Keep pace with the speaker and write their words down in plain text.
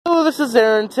this is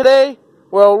Aaron. Today,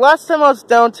 well, last time I was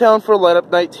downtown for a light-up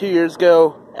night 2 years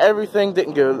ago, everything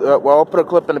didn't go well. I'll put a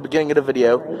clip in the beginning of the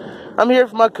video. I'm here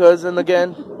with my cousin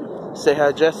again. Say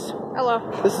hi, Jess. Hello.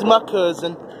 This is my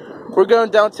cousin. We're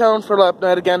going downtown for a light-up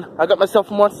night again. I got myself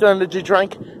a Monster Energy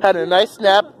drink, had a nice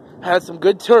nap, had some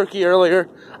good turkey earlier.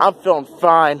 I'm feeling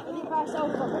fine.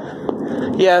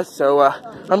 Yeah, so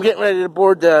I'm getting ready to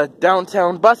board the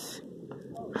downtown bus.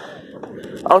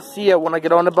 I'll see you when I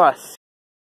get on the bus.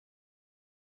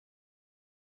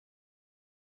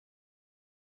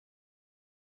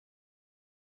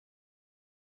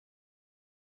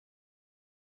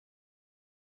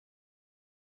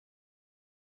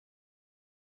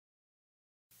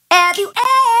 Have you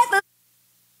ever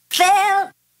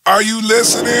felt? Are you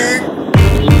listening?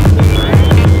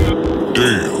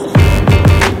 Damn.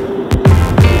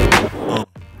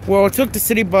 Well, I took the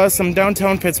city bus. I'm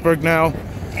downtown Pittsburgh now.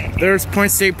 There's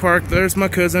Point State Park. There's my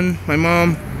cousin, my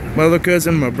mom, my other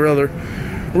cousin, my brother.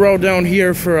 We're all down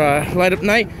here for a light up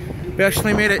night. We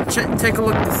actually made it. Take a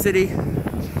look at the city.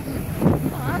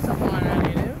 That's a fun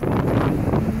idea, dude.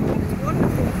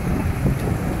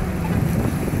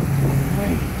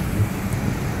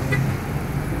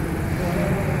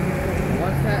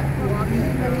 What's that?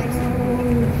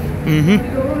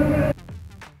 Mm-hmm.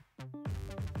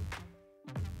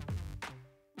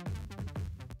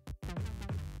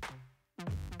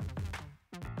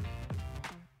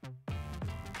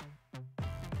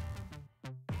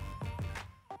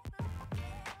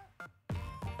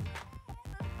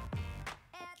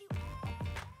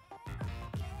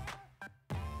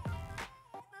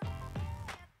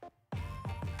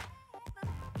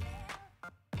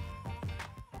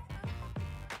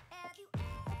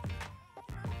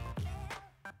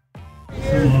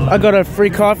 I got a free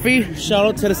coffee. Shout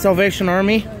out to the Salvation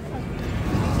Army.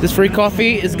 This free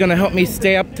coffee is gonna help me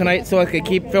stay up tonight so I can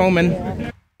keep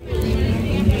filming.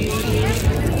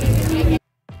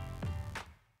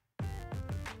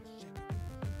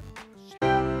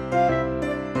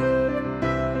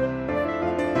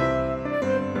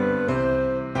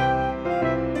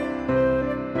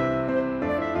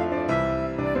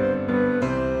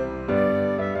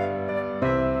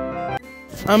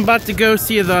 I'm about to go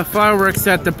see the fireworks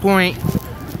at the point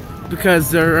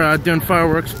because they're doing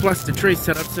fireworks plus the tree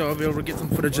setup, so I'll be able to get some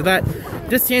footage of that.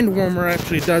 This hand warmer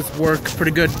actually does work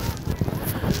pretty good.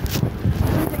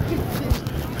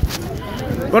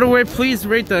 By the way, please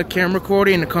rate the camera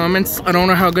quality in the comments. I don't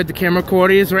know how good the camera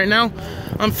quality is right now.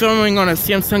 I'm filming on a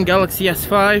Samsung Galaxy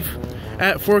S5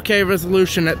 at 4K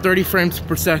resolution at 30 frames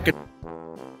per second.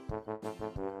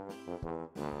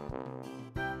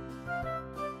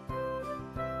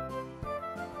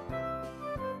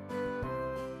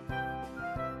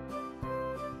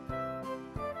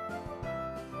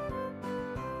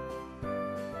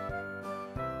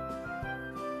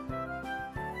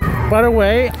 By the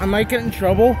way, I might get in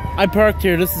trouble. I parked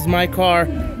here. This is my car.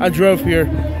 I drove here.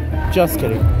 Just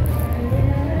kidding.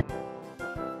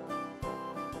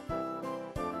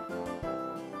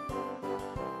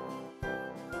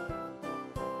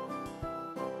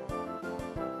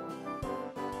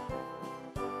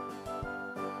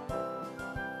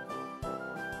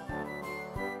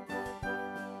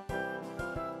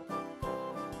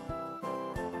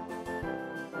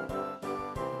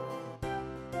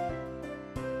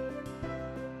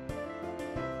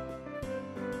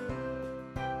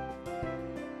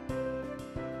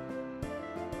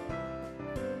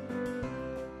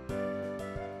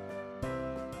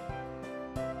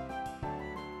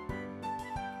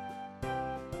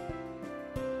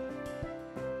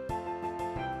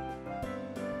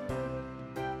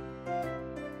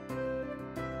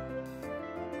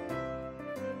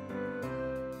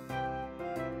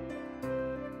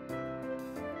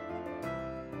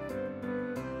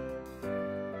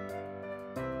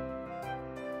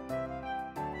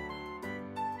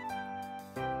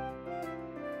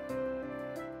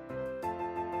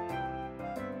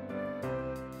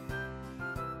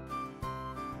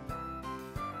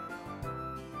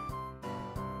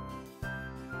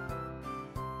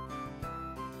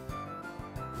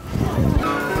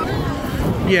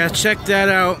 Yeah, check that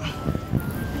out.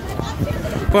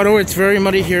 By the way, it's very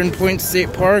muddy here in Point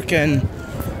State Park, and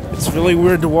it's really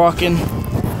weird to walk in.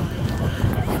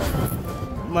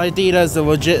 My Adidas are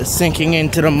legit sinking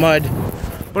into the mud.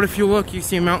 But if you look, you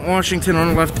see Mount Washington on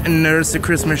the left, and there's the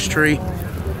Christmas tree.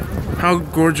 How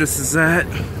gorgeous is that?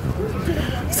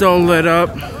 It's all lit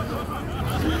up.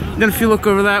 Then if you look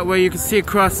over that way, you can see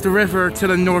across the river to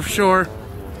the North Shore.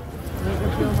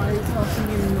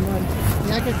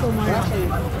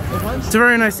 It's a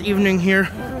very nice evening here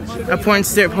at Point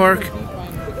State Park.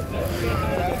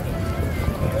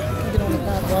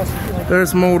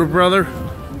 There's my older brother.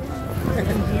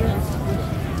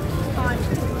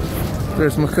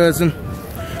 There's my cousin.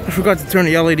 I forgot to turn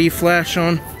the LED flash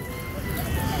on.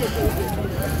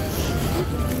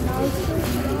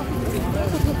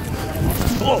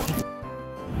 Oh.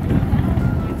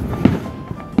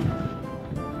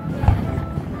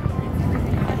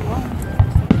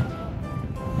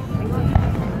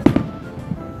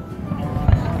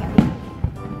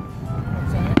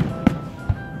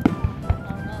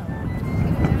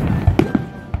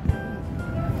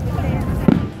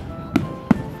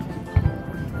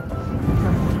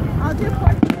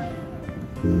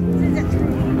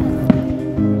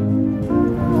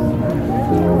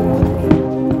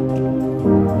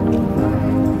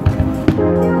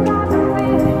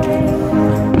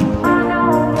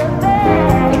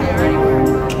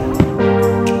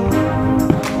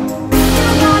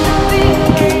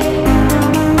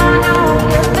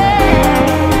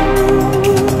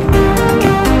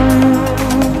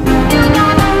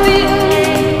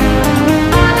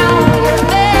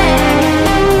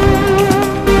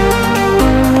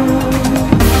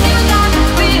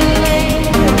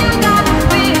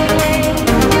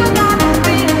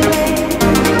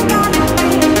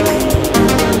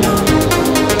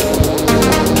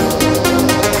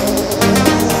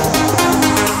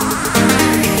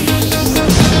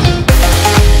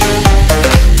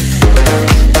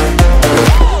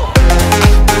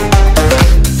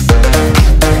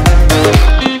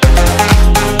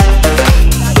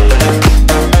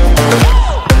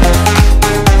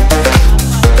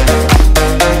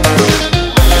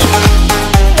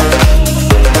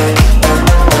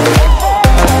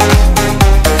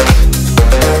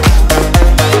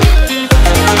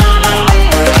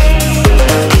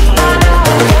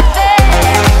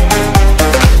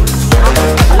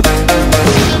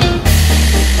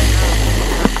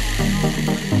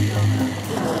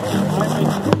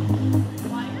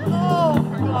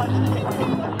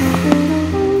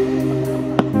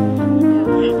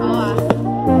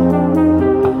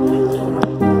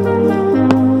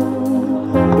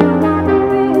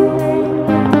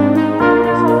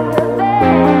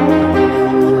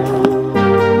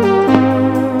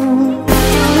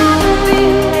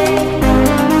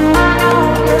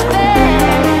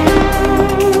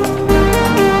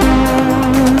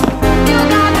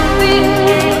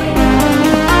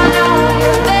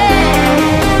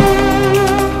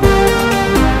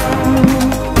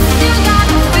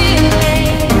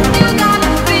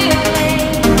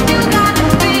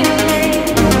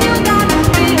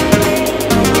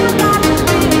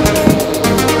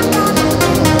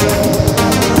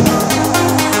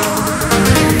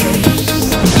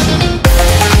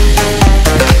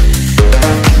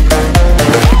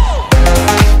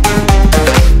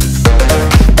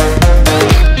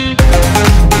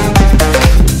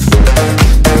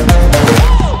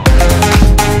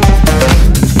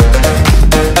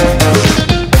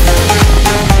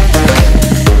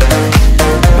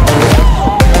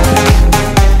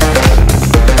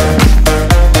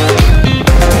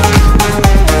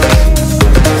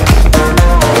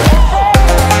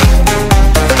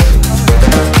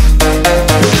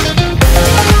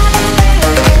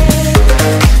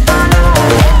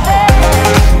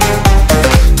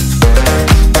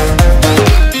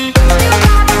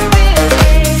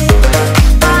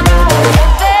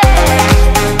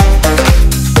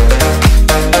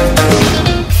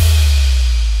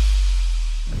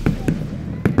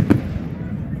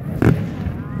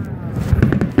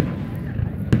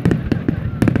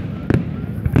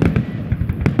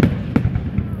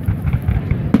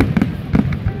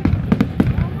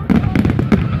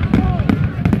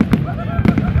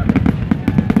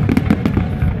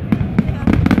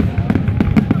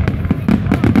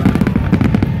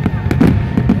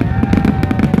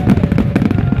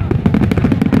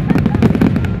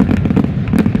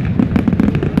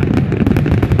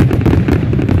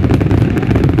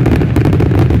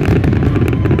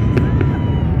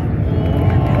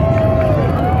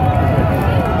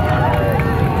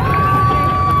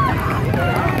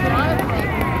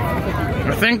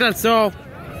 think that's all.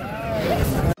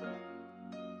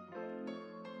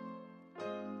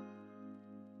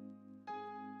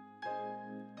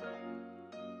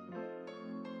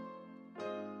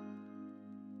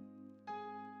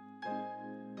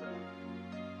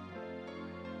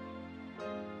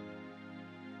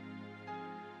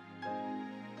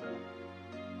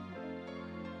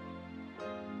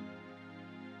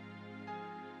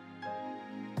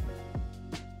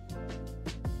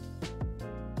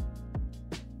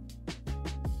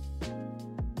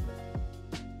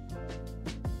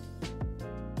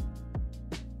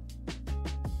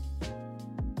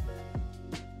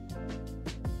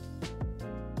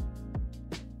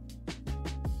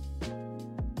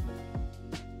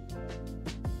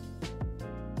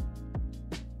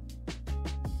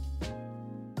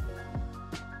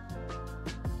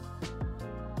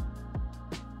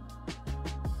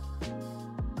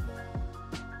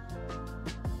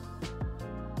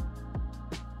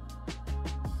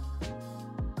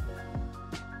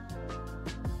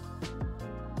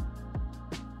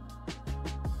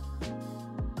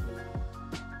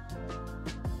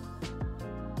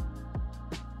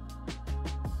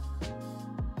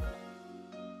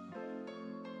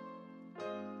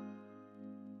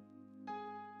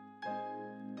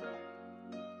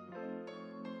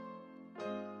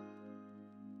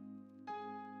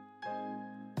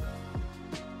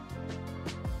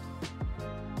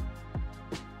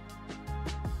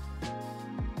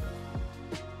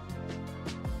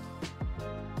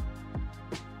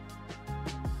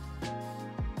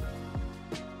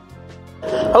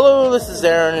 Hello, this is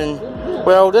Aaron, and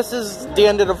well, this is the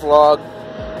end of the vlog.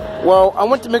 Well, I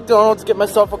went to McDonald's to get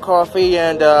myself a coffee,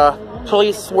 and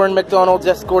police were in McDonald's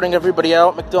escorting everybody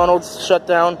out. McDonald's shut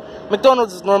down.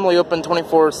 McDonald's is normally open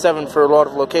 24/7 for a lot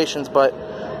of locations, but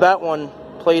that one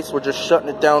place were just shutting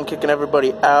it down, kicking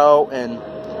everybody out, and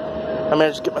I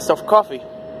managed to get myself a coffee.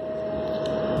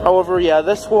 However, yeah,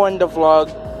 this will end the vlog.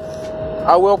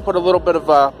 I will put a little bit of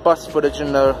bus footage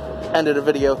in the end of the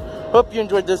video. Hope you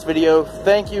enjoyed this video.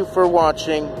 Thank you for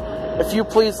watching. If you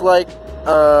please like,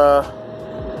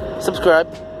 subscribe,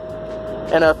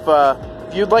 and if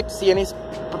you'd like to see any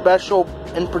special,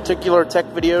 in particular, tech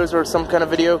videos or some kind of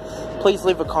video, please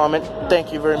leave a comment.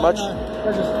 Thank you very much.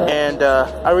 And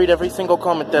I read every single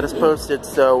comment that is posted,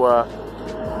 so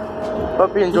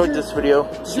hope you enjoyed this video.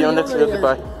 See you on the next video.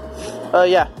 Goodbye.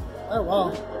 Yeah. Oh,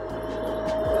 wow.